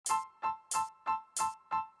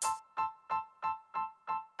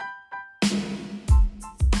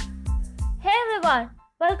everyone,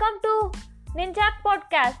 welcome to Ninjak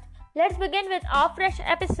Podcast. Let's begin with our fresh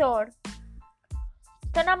episode.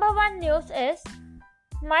 The number one news is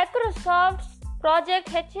Microsoft's project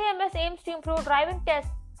HAMS aims to improve driving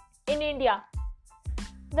tests in India.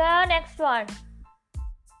 The next one,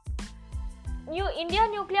 India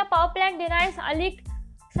nuclear power plant denies a leaked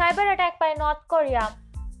cyber attack by North Korea.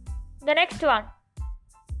 The next one,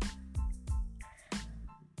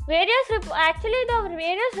 various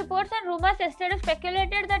reports and rumors yesterday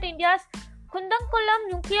speculated that India's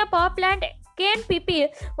Kudankulam nuclear power plant KNPP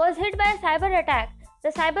was hit by a cyber attack. The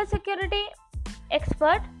cybersecurity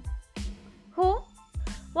expert who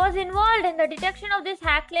was involved in the detection of this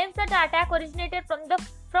hack claims that the attack originated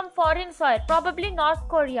from foreign soil, probably North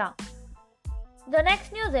Korea. The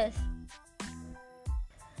next news is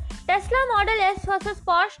Tesla Model S versus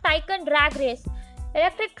Porsche Taycan drag race,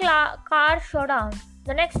 electric car showdown.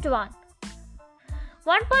 The next one,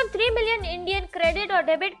 1.3 million Indian credit or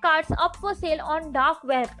debit cards up for sale on dark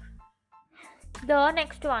web. The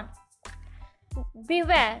next one,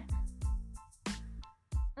 beware.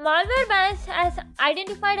 Malwarebytes has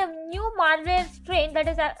identified a new malware strain that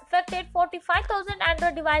has affected 45,000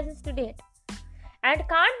 Android devices to date and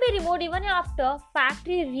can't be removed even after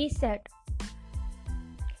factory reset.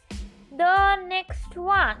 The next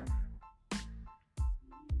one,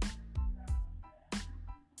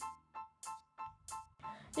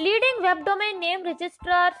 leading web domain name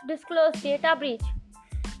registrars disclose data breach.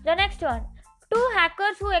 The next one, 2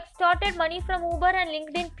 hackers who extorted money from Uber and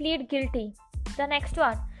LinkedIn plead guilty. The next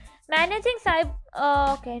one, managing cyber.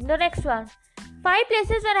 The next one, 5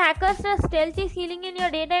 places where hackers are stealthy stealing in your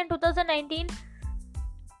data in 2019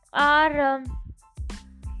 are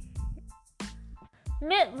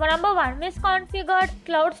number 1, misconfigured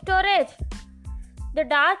cloud storage, the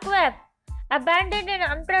dark web, abandoned and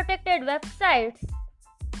unprotected websites,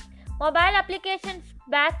 mobile applications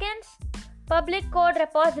backends, public code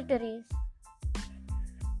repositories.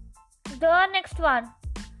 The next one,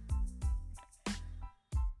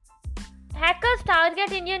 hackers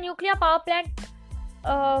target Indian nuclear power plant.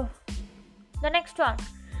 The next one,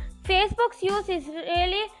 Facebook's use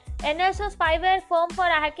Israeli NSO spyware firm for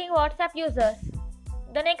hacking WhatsApp users.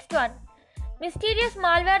 The next one, mysterious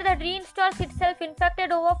malware that reinstalls itself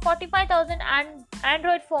infected over 45,000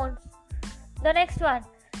 Android phones. The next one,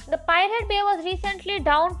 the Pirate Bay was recently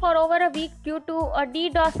down for over a week due to a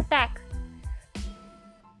DDoS attack.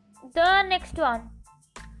 The next one,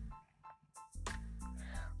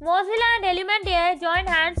 Mozilla and Element AI joined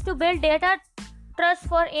hands to build data trust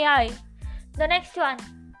for AI. The next one,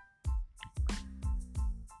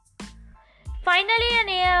 finally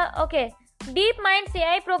DeepMind's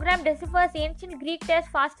AI program deciphers ancient Greek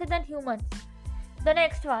texts faster than humans. The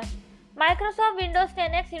next one, Microsoft Windows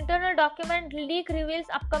 10X internal document leak reveals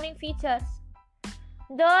upcoming features.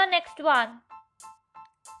 The next one,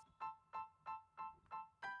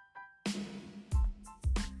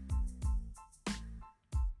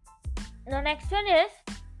 is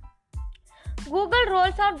Google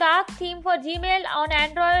rolls out dark theme for Gmail on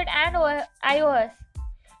Android and iOS.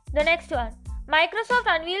 The next one, Microsoft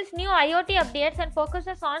unveils new IoT updates and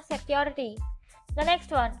focuses on security. The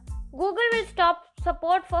next one, Google will stop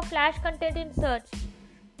support for Flash content in search.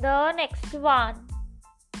 The next one,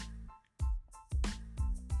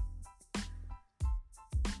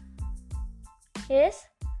 is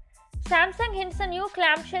Samsung hints a new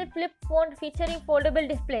clamshell flip phone featuring foldable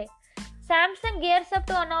display. Samsung gears up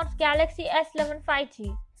to announce Galaxy S11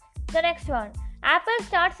 5G. The next one, Apple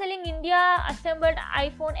starts selling India assembled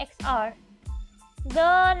iPhone XR.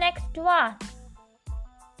 The next one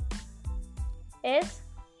is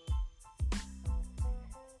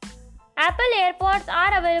Apple AirPods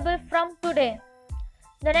are available from today.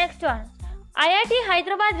 The next one, IIT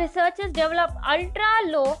Hyderabad researchers develop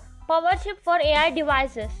ultra-low power chip for AI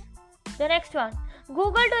devices. The next one,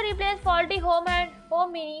 Google to replace faulty Home and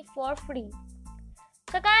Home Mini for free.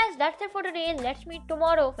 So guys, that's it for today. Let's meet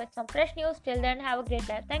tomorrow with some fresh news. Till then, have a great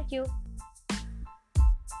life. Thank you.